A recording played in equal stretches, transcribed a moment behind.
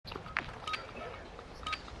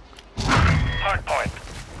hard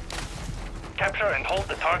point. Capture and hold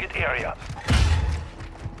the target area.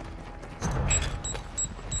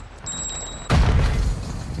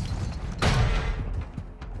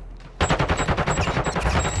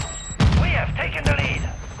 We have taken the lead.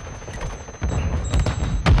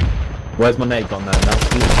 Where's my nade gone now?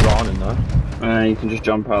 He's running though. You can just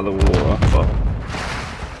jump out of the water. But...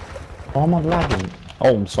 Oh, am I lagging?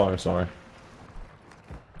 Oh, I'm sorry.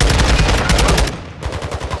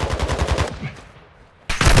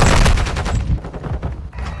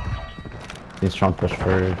 He's trying to push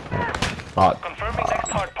through. Confirming next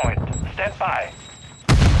hard point. Stand by.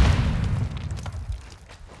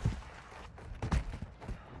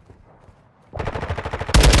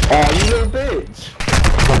 Oh, you little bitch!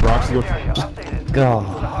 Come on, Brox, you Updated.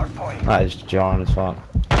 God. That is jarring as fuck.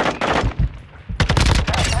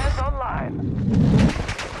 Hands online.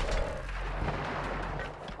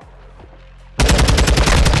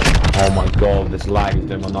 Oh my god, this lag is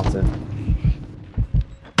doing my nothing.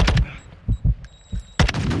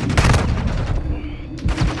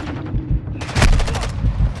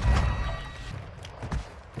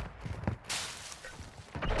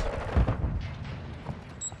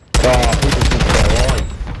 Oh, people think they're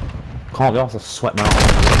alive. Can't be asked to sweat me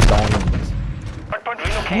out diamonds. Hardpoint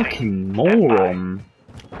relocating. Fucking moron.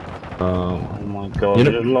 Oh my god, you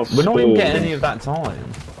you know, lost we're not even spawn. getting any of that time.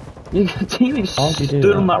 Your teammate How do you do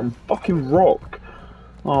stood on that? that fucking rock.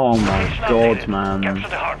 Oh my Location god, updated. man. Capture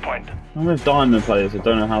the hard point. I'm with diamond players that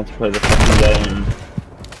don't know how to play the fucking game.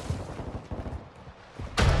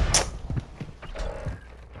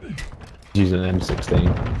 Using an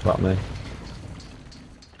M16, fuck me.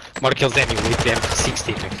 More kills than you with the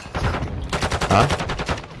M16. Huh?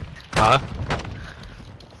 Huh?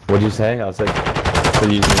 What'd you say? I said,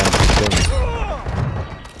 still using an M16.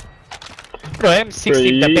 Bro,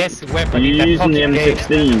 M16 the best weapon in You're the using the fucking M16,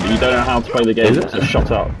 game. but you don't know how to play the game, Is it? so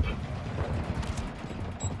shut up.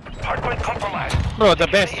 Hardpoint compromised. Bro, the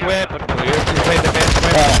best weapon, bro. You play the best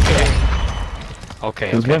weapon.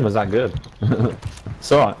 Okay, Whose okay. game was that good?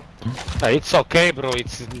 It's alright. It's okay, bro.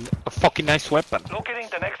 It's a fucking nice weapon. Locating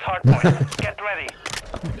the next hard point. Get ready.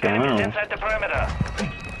 Enemies Wow. inside the perimeter.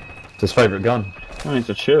 It's his favourite gun. I need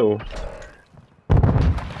to chill.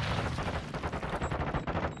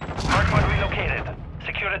 Hardpoint relocated.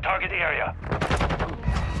 Secure the target area.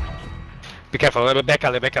 Be careful, Rebecca,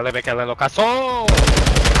 locação!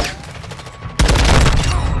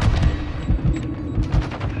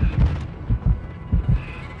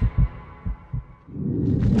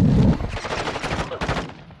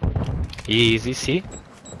 Easy, see?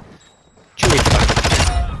 Chew it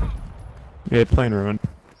back. Yeah, plane ruined.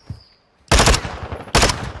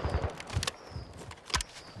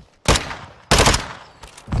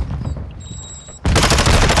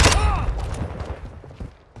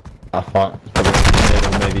 Ah fuck.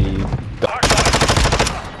 Maybe.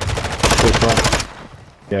 Good shot.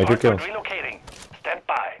 Yeah, good kill. Hardpoint relocating. Stand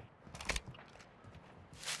by.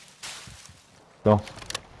 Go.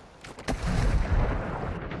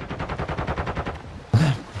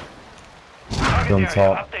 Target On area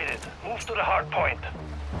top. updated. Move to the hard point.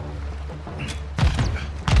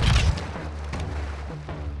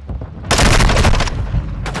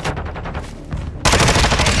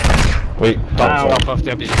 Wait, Ow. Top of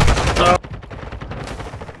the building.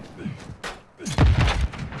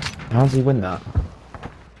 how does he win that?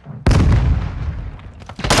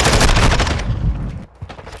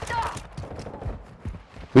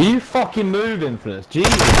 Will you fucking move, Infamous?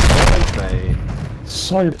 Jesus Christ, mate.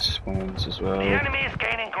 So Spawns as The well. enemy is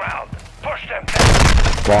gaining ground. Push them.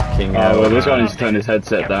 fucking Oh, hell. well, this guy man. needs to turn his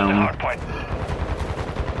headset Capture the down. hard point.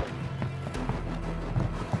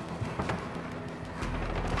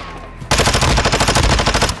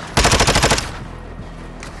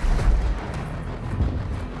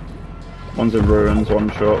 One's in ruins, one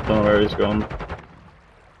shot, don't know where he's gone.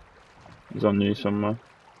 He's on you somewhere.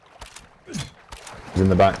 He's in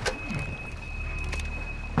the back.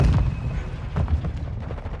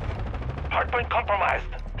 Hardpoint compromised.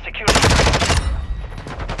 Secure.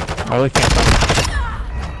 Oh, they can't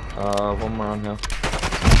find One more on here.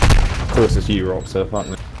 Of course it's you, Rock, so fuck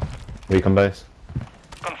me. Recon base.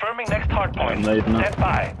 Confirming next hard point. I'm nading Stand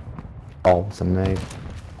by. Oh, it's a nade.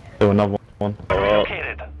 Do another one.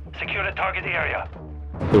 Relocated. Secure the target area.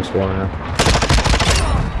 Still spawning now.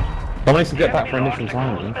 Someone needs to get back for initial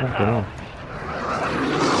timing. Fucking hell.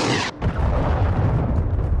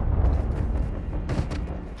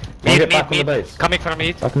 Can we get back on the base? Coming from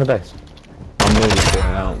it. Back on the base. I'm nearly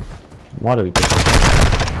spawning out. Why do we do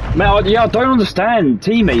this? Man, yeah, I don't understand.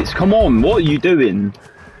 Teammates, come on, what are you doing?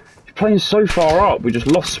 You're playing so far up, we just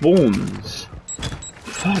lost spawns.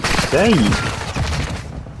 Fuck's sake.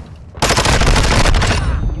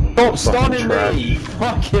 Stop stunning trash. me!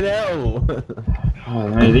 Fucking hell! Oh,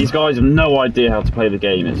 man, these guys have no idea how to play the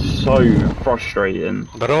game. It's so frustrating.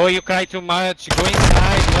 Bro, you cry too much. Go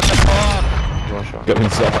inside. What the fuck? Russia. Go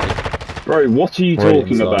inside. Bro, what are you Right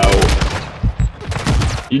talking inside.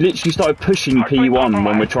 about? You literally started pushing P1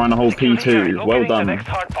 when we're trying to hold P2. Well done. Next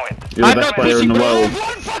hard point. You're the I'm best not player in pushing, the bro. world.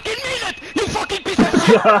 1 fucking minute. You fucking piece of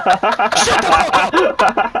shit. Shut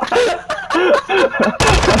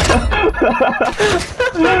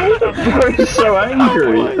Bro, he's so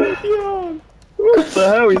angry. What the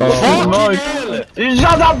hell? He's lost his mind.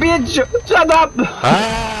 Shut up, bitch! Shut up!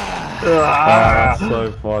 Ah. Ah. That's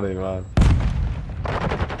so funny, man.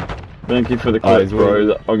 Thank you for the Oh, clip, he's bro.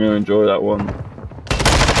 winning. I'm gonna enjoy that one.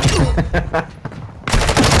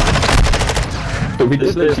 But we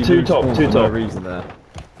There's did literally two respawn top, two for no top. reason there.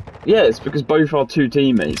 Yeah, it's because both our two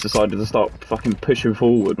teammates decided to start fucking pushing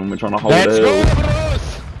forward when we're trying to hold Let's it. go, bros.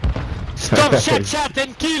 Stop, shot,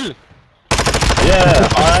 and kill. Yeah,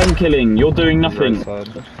 I am killing. You're doing nothing.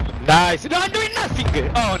 Nice. No, I'm doing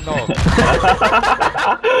nothing. Oh no.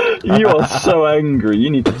 You are so angry. You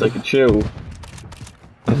need to take a chill.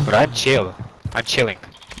 But I'm chill. I'm chilling.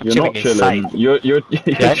 I'm You're not chilling. inside. You're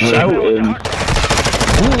Yeah, shouting.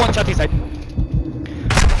 Who one shot inside? Confirming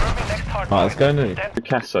next hard Alright, let's go new. Stand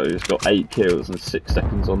Picasso's got 8 kills and 6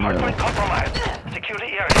 seconds on hard point there. compromised. Secure the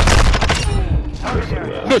area. Target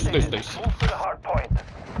area. Nice. Move to the hard point.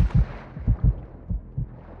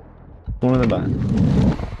 One in the back.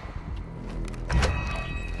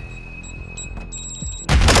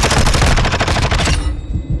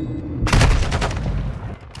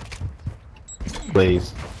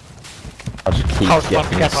 Please. I'll just keep House spawn, getting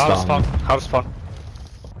be careful, house spawn, stunned. house spawn.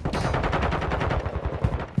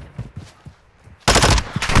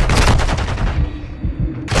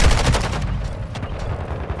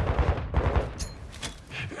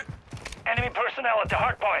 Enemy personnel at the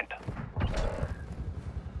hard point.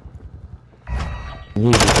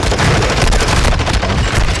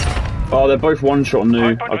 Oh, they're both one shot new.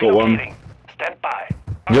 Hard point I got one. relocating. Stand by.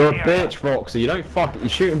 You're a Target area. bitch, Roxy. You don't fuck. You're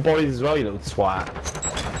shooting bodies as well, you little twat.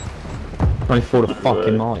 24 the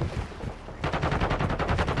fucking night.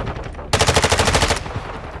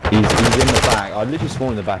 He's in the back. I literally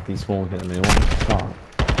spawned in the back. He's spawned at me. What the fuck?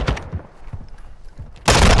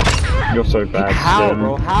 You're so bad. How, Sim.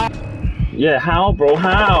 bro? How? Yeah, how, bro?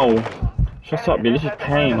 How? Shut up, you're literally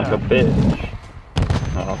paying like a bitch.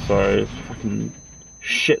 Oh, sorry. It's fucking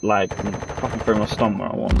shit lag. I'm fucking throwing my stump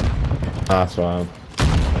where I want. That's right.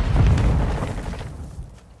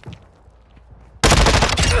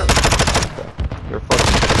 You're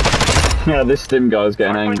fucking. Yeah, this stim guy's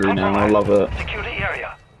getting Hard point angry now. I compromised. love it. Secure the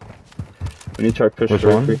area. We need to try to push Which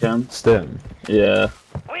through one? if we can. Stim. Yeah,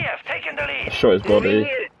 We have taken the lead. shot his body.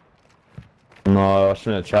 No, I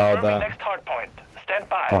shouldn't have child Confirming that. next hard point. Stand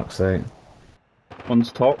by. Fuck's sake.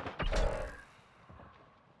 One's top.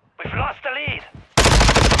 We've lost the lead.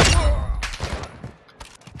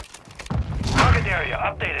 Target area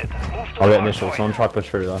updated. Move to I'll the get hard initial, point. someone try to push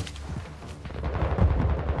through though.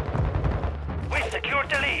 We secured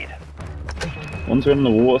the lead. One's in the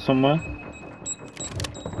water somewhere.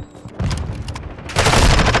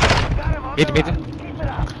 Mid.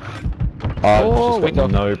 Oh, just window.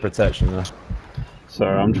 got no protection there.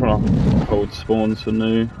 Sorry, I'm trying to hold spawns for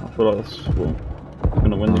new. I feel like that's what,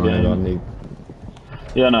 gonna win the Oh, I game. need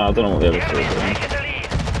Yeah, no, I don't know what the other two Enemy's are doing. taking the lead.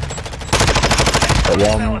 got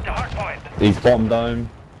Personnel one. at the hard point. He's bottom dome.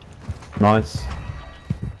 Nice.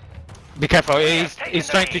 Be careful, he's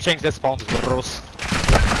trying to change the spawns, bros.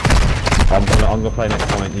 I'm gonna play next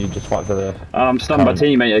point. You just fight for the. I'm stunned by Can't.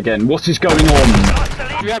 teammate again. What is going on? Lost the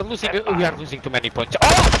lead. We are losing too many points.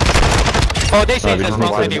 Oh! Oh, they No, changed we the just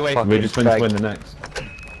spawns win. anyway. Fuck. We just win to win the next.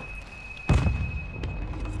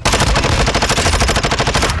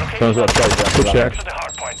 Someone's got a choke after that. check. To the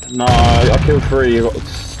hard point. No, I killed 3. You got to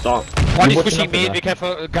stop. One is What's pushing enough of mid, that? be careful,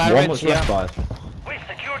 One Garrett, was yeah. left side. We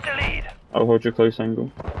secured the lead. I'll hold you close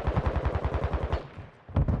angle.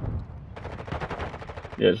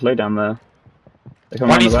 Yeah, just lay down there. They come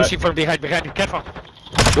One around is the back. pushing from behind, careful.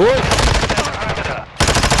 Perimeter.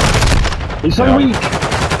 He's so Yeah. weak!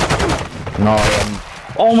 No,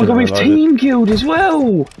 Oh my Should've god, we've reloaded. team killed as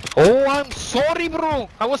well! Oh, I'm sorry, bro.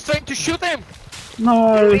 I was trying to shoot him.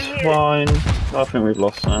 No, it's fine. I think we've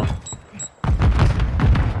lost now.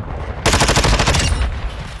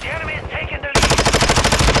 The enemy is taking the lead.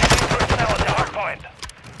 Enemy personnel at the hard point.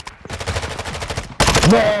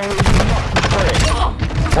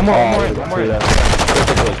 one more. one more.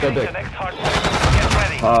 Go The big. next hard point. Get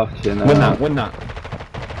ready. Fucking hell. Win that. Win that.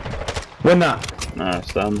 Win that. Nah,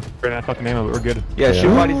 it's done. Ran out of fucking ammo, but we're good. Yeah, Yeah. shoot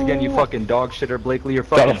bodies again, you fucking dog shitter, Blakely. You're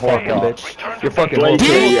Shut fucking the fuck fucking up. bitch. Return You're fucking Blakely,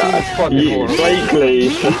 horrible. yeah. That's fucking horrible. Blakely.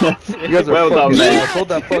 You guys are Well done, fucking mate. ass. Hold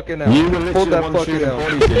that fucking out. You were Hold that literally fucking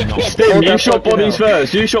out. out. Stim, Hold you that shot fucking bodies out.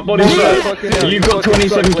 first. You shot bodies Hold that first. fucking out. You You got fucking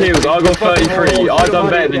 27 suck, kills. I got You fucking 33. whore. I done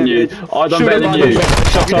better than you. I done better than you.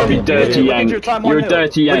 Shut up, you dirty yank. You're a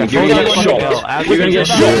dirty yank. You're gonna get shot. You're gonna get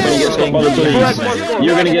shot when you get stopped by the police.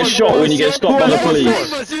 You're gonna get shot when you get stopped by the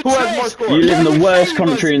police. Who has more scores? You live in the worst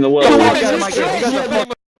country in the world. Get out of my game. You guys are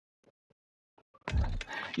fucking.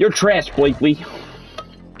 You're trash, Blakely.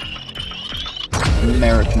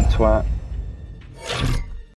 American twat.